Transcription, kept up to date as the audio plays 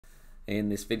In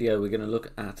this video we're going to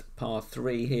look at par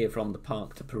 3 here from the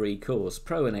Parc De Paris course,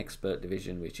 Pro and Expert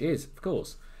division, which is of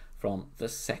course from the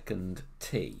second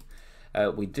tee.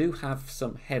 We do have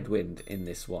some headwind in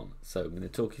this one, so I'm going to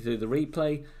talk you through the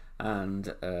replay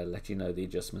and let you know the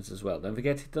adjustments as well. Don't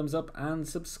forget to hit thumbs up and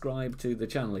subscribe to the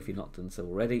channel if you've not done so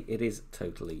already. It is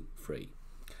totally free.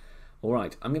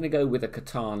 Alright, I'm going to go with a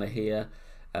katana here.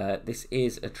 This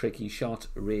is a tricky shot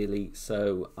really,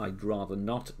 so I'd rather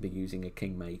not be using a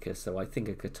kingmaker, so I think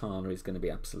a katana is going to be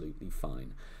absolutely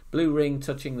fine. Blue ring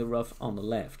touching the rough on the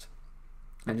left,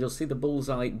 and you'll see the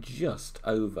bullseye just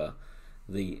over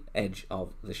the edge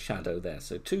of the shadow there,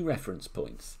 so 2 reference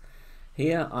points.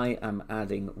 Here I am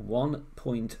adding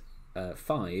 1.5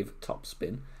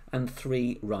 topspin and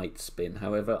 3 right spin.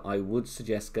 However, I would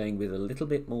suggest going with a little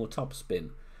bit more topspin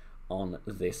on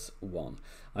this one.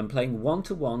 I'm playing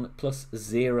 1-to-1 plus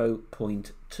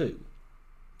 0.2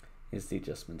 is the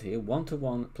adjustment here.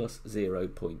 1-to-1 plus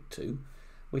 0.2,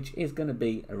 which is going to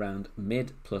be around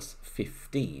mid plus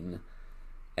 15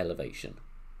 elevation.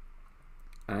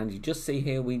 And you just see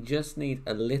here we just need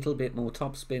a little bit more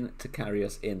topspin to carry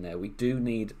us in there. We do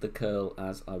need the curl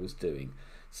as I was doing.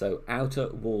 So outer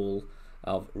wall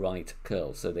of right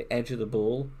curl. So the edge of the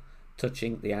ball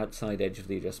touching the outside edge of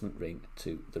the adjustment ring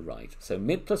to the right. So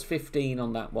mid plus 15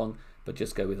 on that one, but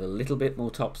just go with a little bit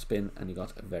more topspin and you've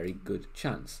got a very good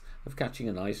chance of catching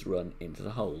a nice run into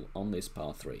the hole on this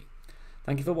par 3.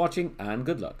 Thank you for watching and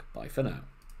good luck. Bye for now.